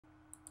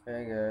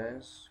Hey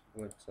guys,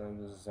 what's up?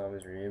 This is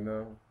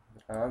ZOMBIEsrEMO.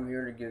 I'm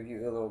here to give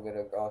you a little bit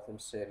of Gotham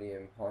City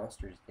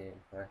Impostors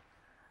gameplay.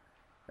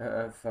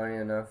 Funny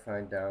enough,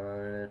 I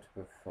downloaded it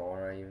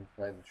before I even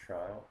played the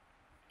trial,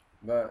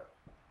 but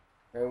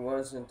it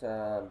wasn't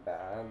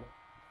bad.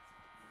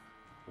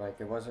 Like,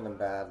 it wasn't a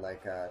bad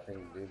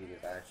thing to do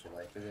because I actually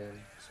liked the game.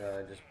 So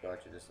I just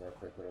brought you this little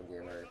quick little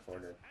game I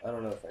recorded. I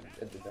don't know if I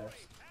did the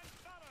best.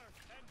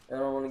 I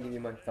don't want to give you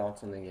my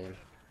thoughts on the game.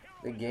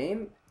 The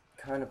game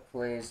kind of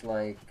plays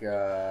like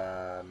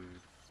well,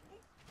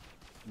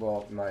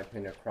 in my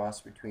opinion, a cross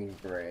between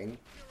Bring,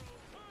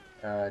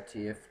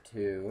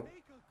 TF2,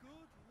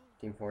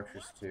 Team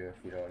Fortress 2, if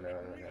you don't know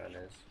what that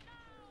is,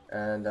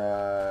 and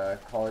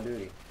Call of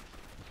Duty.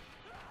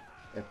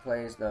 It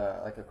plays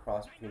like a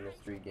cross between the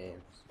three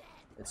games.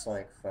 It's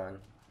like fun.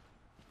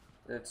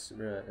 It's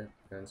and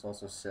it's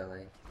also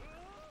silly.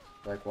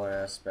 Like one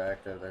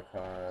aspect of the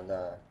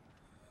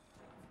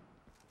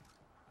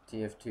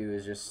TF2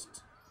 is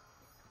just,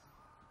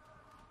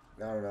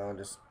 I don't know,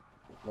 just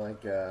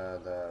like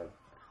the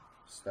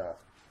stuff.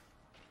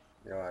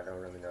 You know, I don't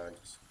really know.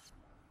 Just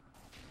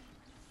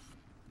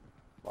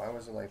why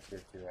was it like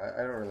tier 2?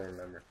 I don't really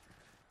remember.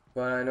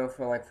 But I know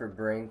for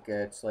Brink,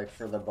 it's like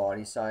for the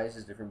body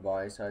sizes, different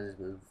body sizes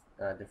move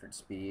different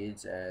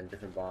speeds, and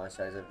different body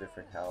sizes have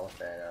different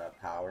health and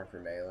power for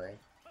melee.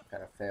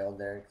 Kind of failed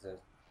there because I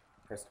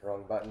pressed the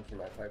wrong button for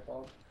my pipe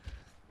bomb.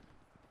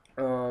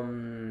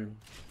 And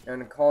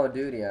the Call of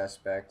Duty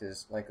aspect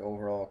is like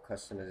overall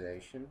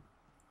customization.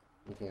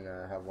 You can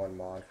have one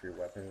mod for your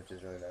weapon, which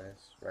is really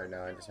nice. Right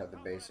now, I just have the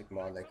basic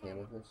mod that came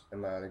with this.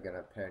 I'm either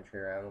gonna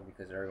penetrator ammo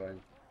because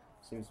everyone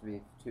seems to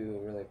be too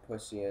really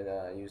pussy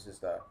and uses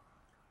the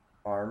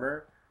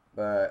armor.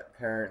 But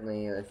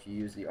apparently, if you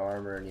use the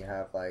armor and you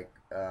have like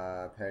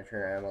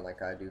penetrator ammo,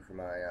 like I do for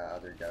my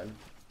other gun,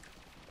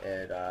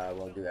 it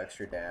will do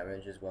extra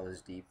damage as well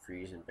as deep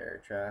freeze and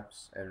bear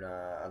traps, and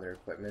other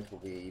equipment will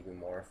be even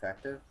more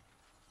effective.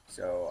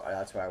 So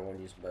that's why I won't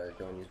use, but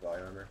don't use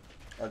body armor.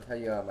 I'll tell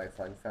you my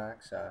fun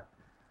facts.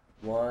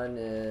 One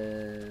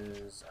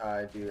is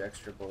I do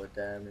extra bullet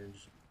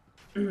damage,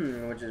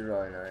 which is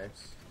really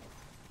nice.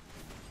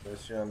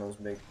 Especially on those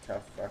big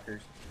tough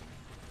fuckers.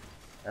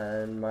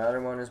 And my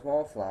other one is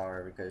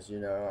Wallflower because you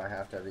know I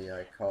have to be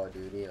like Call of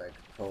Duty, like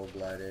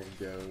cold-blooded,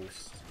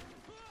 ghost,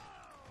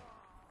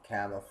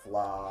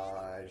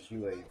 camouflage,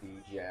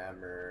 UAV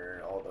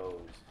jammer, all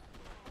those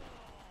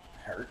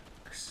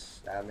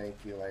perks that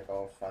make you like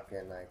all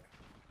fucking like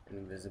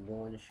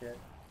invisible and shit.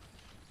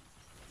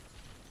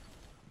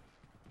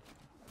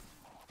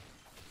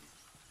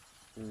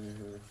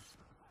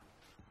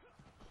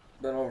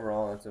 But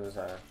overall, it was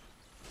a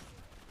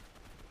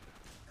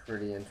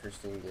pretty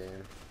interesting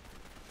game.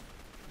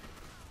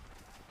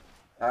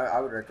 I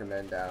would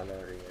recommend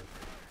downloading it.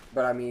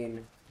 But I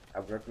mean, I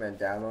would recommend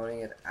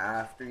downloading it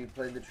after you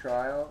play the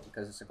trial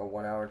because it's like a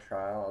 1 hour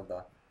trial of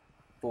the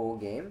full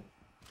game.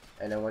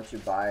 And then once you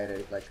buy it,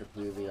 it like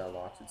completely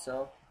unlocks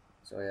itself.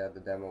 So yeah, the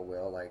demo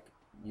will like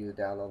you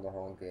download the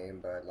whole game,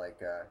 but like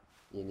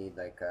you need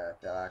like to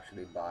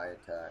actually buy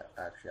it to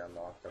actually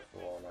unlock the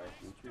full online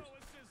features.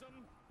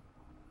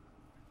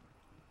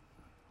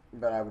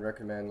 But I would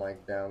recommend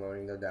like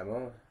downloading the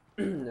demo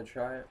to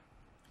try it.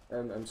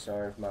 I'm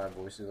sorry if my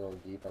voice is a little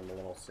deep. I'm a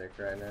little sick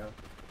right now.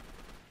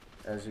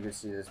 As you can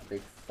see, this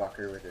big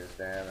fucker with his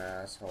damn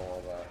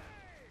asshole. I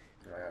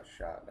got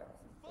shot now.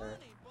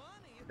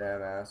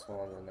 Damn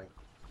asshole and like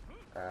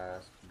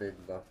big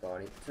buff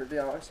body. To be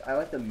honest, I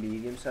like the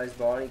medium-sized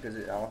body because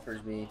it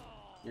offers me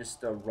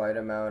just the right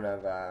amount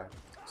of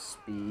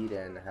speed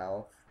and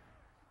health.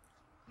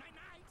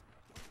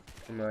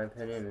 In my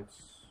opinion,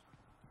 it's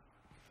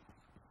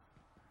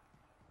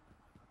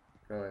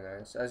really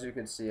nice. As you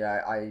can see,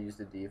 I use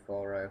the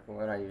default rifle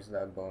and I use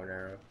that bow and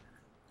arrow.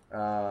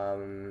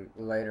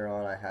 Later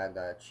on, I had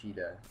that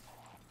cheetah.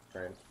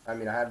 Right. I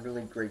mean, I had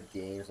really great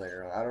games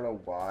later on. I don't know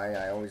why.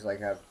 I always like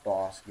have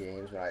boss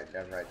games when I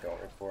don't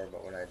record,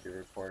 but when I do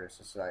record, it's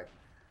just like,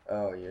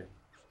 oh, you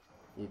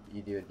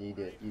do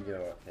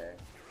okay.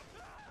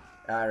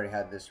 I already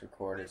had this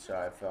recorded, so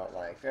I felt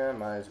like,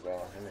 might as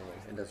well. I mean,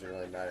 it doesn't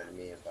really matter to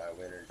me if I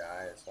win or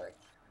die. It's like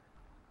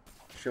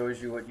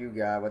shows you what you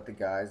got, what the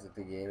guys that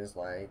the game is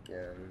like,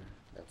 and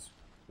that's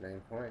the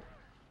main point.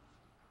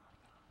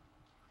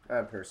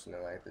 I personally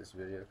like this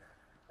video.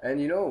 And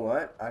you know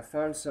what? I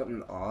found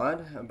something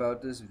odd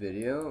about this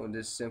video,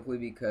 just simply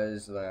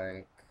because,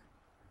 like,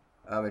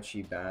 I'm a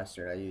cheap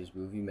bastard. I use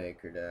Movie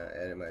Maker to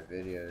edit my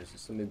videos.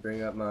 Just let me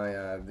bring up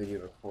my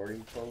video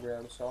recording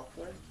program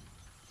software.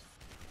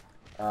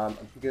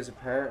 Because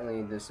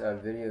apparently this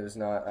video is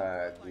not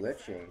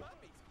glitching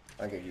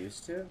like it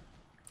used to.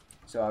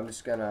 So I'm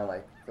just gonna,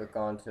 like, click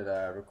onto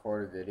the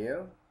record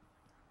video.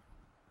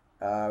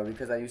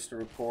 Because I used to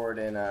record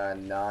in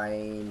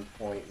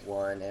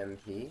 9.1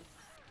 MP.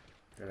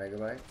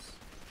 Megabytes,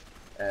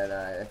 and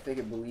I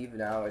believe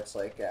now it's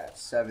like at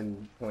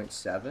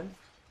 7.7.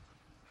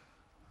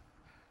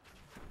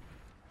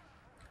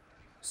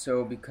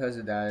 So because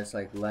of that, it's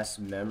like less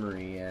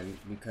memory, and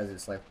because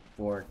it's like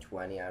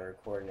 420 I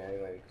record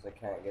anyway because I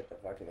can't get the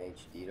fucking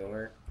HD to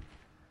work.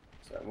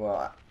 So,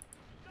 well,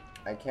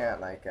 I can't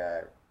like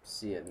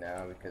see it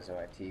now because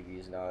my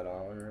TV's not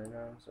on right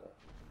now. So,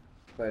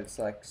 but it's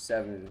like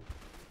 7.7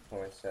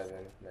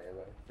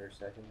 megabytes per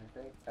second,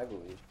 I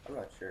believe. I'm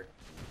not sure.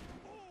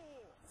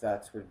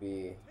 That would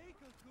be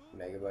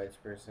megabytes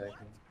per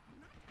second.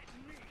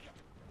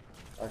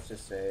 Let's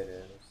just say it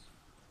is.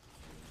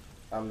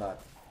 I'm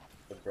not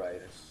the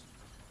brightest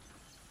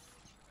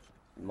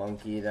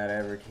monkey that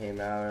ever came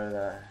out of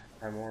the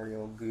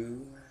primordial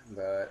goo,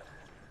 but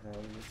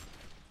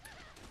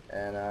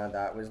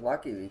that was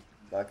lucky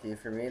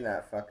for me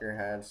that fucker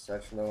had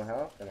such low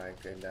health and I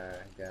could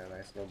get a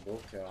nice little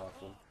bull kill off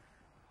him.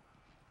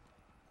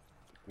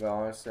 But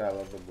honestly, I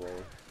love the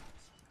bull.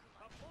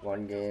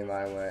 One game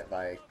I went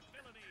like,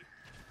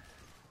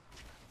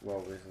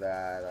 what was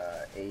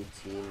that, 18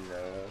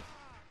 though,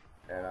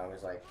 and I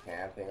was like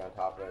camping on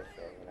top of the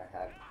thing, and I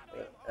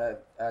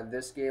had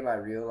this game I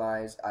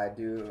realized I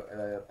do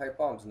pipe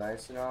bomb's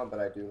nice and all, but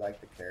I do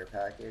like the care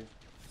package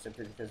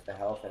simply because of the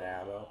health and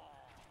ammo,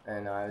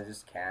 and I was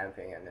just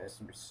camping and just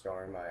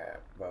restoring my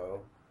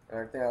bow.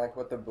 Another thing I like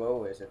what the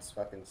bow is, it's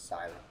fucking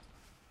silent.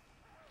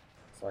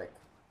 It's like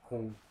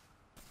boom,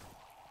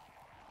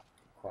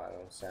 quiet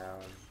little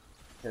sound.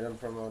 Hit them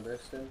from a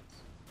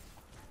distance.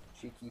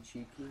 Cheeky.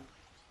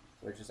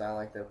 Which is I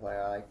like to play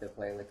like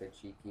a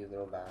cheeky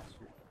little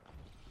bastard.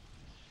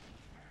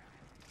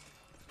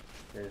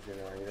 Because you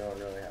don't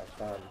really have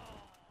fun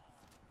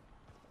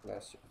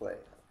unless you play like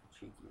a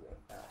cheeky little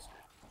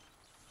bastard.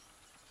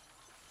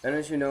 And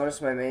as you notice,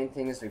 my main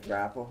thing is the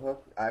grapple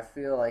hook. I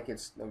feel like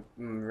it's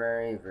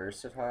very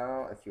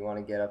versatile if you want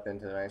to get up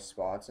into nice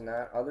spots and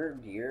that. Other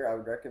gear I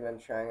would recommend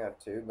trying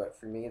out too, but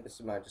for me this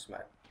is just my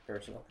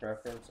personal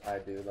preference. I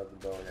do love the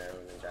bow and arrow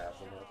and the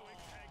grapple hook.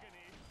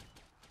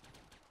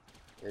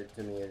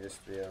 To me, it just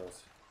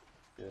feels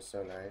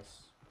so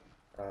nice.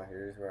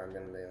 Here's where I'm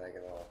gonna be like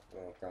a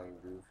little tongue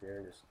goof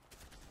here. Just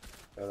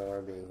don't know where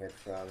I'm being hit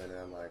from, and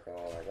I'm like,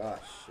 oh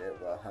shit.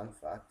 Well, I'm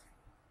fucked.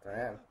 I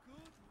am.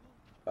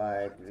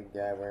 By the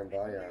guy wearing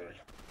body armor.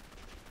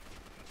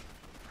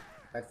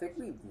 I think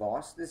we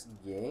lost this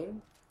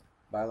game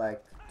by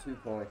like 2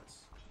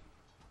 points,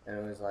 and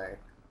it was like,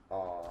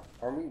 or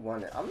we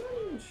won it. I'm not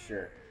even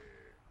sure.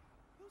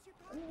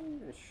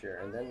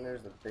 And then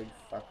there's the big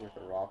fuck with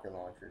the rocket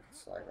launcher.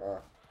 It's like,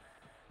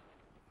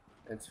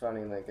 it's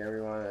funny, like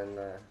everyone and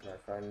my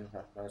friend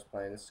I was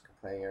playing this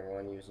complaining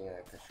everyone using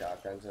like the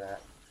shotguns and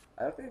that.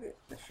 I don't think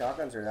the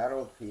shotguns are that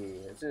OP.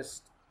 It's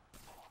just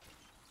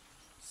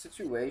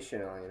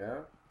situational, you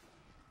know?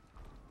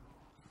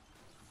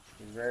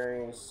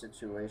 Very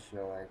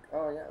situational, like,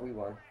 oh yeah, we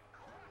won.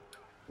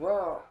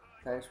 Well,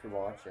 thanks for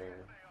watching.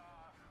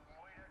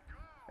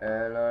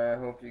 And I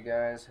hope you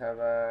guys have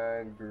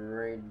a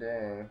great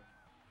day.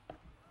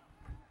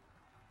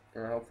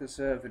 And I hope this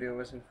video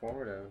was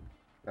informative,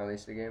 at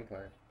least the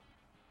gameplay.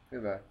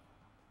 Goodbye.